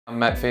I'm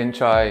Matt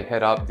Finch. I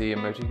head up the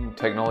Emerging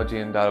Technology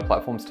and Data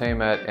Platforms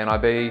team at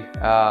NIB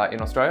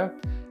in Australia,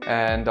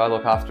 and I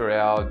look after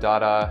our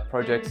data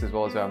projects as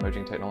well as our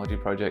emerging technology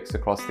projects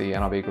across the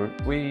NIB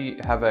group. We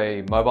have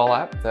a mobile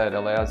app that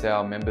allows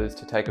our members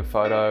to take a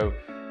photo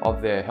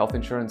of their health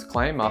insurance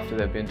claim after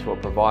they've been to a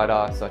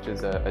provider such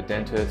as a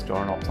dentist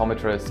or an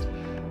optometrist.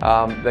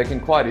 They can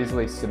quite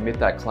easily submit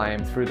that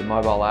claim through the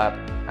mobile app,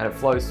 and it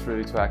flows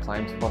through to our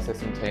claims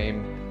processing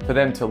team for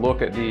them to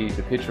look at the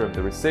picture of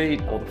the receipt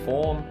or the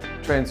form,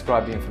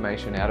 transcribe the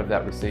information out of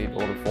that receipt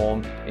or the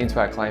form into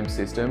our claims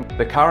system.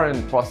 The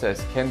current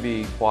process can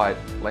be quite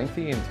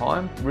lengthy in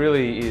time,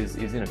 really is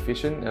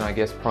inefficient and I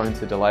guess prone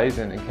to delays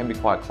and can be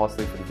quite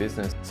costly for the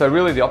business. So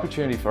really the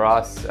opportunity for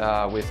us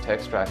with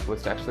Textract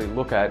was to actually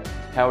look at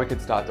how we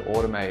could start to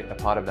automate a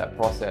part of that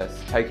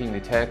process, taking the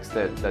text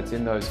that's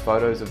in those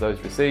photos of those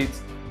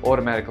receipts,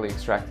 automatically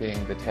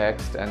extracting the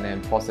text and then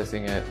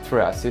processing it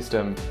through our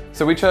system.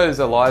 So we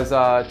chose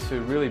Eliiza to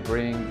really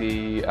bring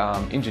the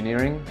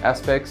engineering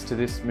aspects to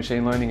this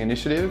machine learning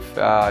initiative.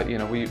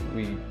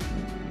 We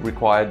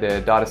required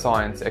their data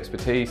science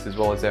expertise as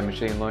well as their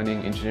machine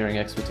learning engineering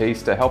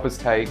expertise to help us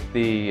take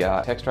the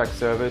Textract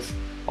service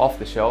off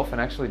the shelf and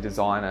actually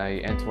design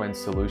an end-to-end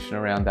solution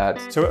around that.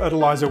 So at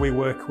Eliiza we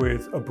work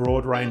with a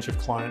broad range of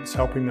clients,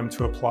 helping them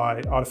to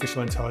apply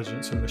artificial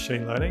intelligence and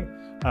machine learning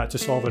to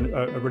solve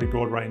a really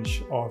broad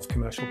range of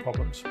commercial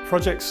problems.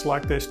 Projects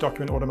like this,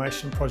 document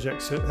automation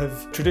projects,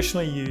 have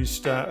traditionally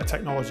used a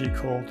technology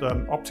called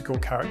optical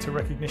character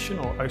recognition,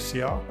 or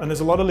OCR. And there's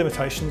a lot of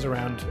limitations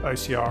around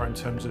OCR in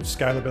terms of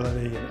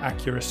scalability and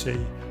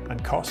accuracy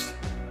and cost.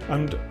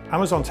 And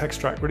Amazon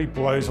Textract really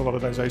blows a lot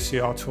of those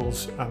OCR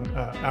tools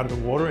out of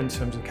the water in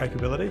terms of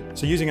capability.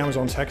 So using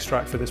Amazon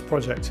Textract for this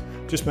project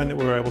just meant that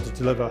we were able to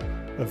deliver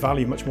a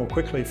value much more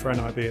quickly for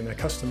NIB and their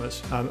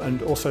customers,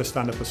 and also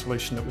stand up a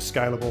solution that was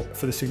scalable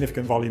for the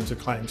significant volumes of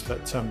claims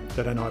that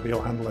NIB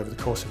will handle over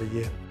the course of a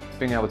year.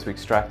 Being able to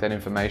extract that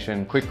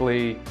information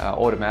quickly,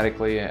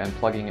 automatically, and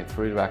plugging it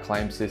through to our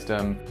claims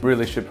system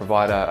really should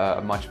provide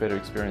a much better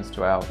experience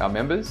to our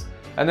members.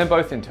 And then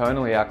both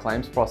internally, our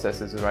claims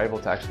processors are able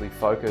to actually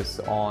focus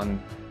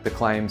on the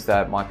claims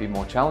that might be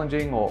more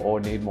challenging or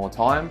need more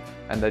time,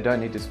 and they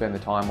don't need to spend the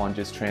time on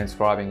just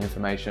transcribing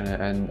information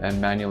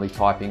and manually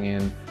typing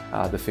in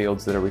the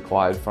fields that are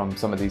required from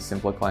some of these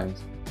simpler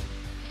claims.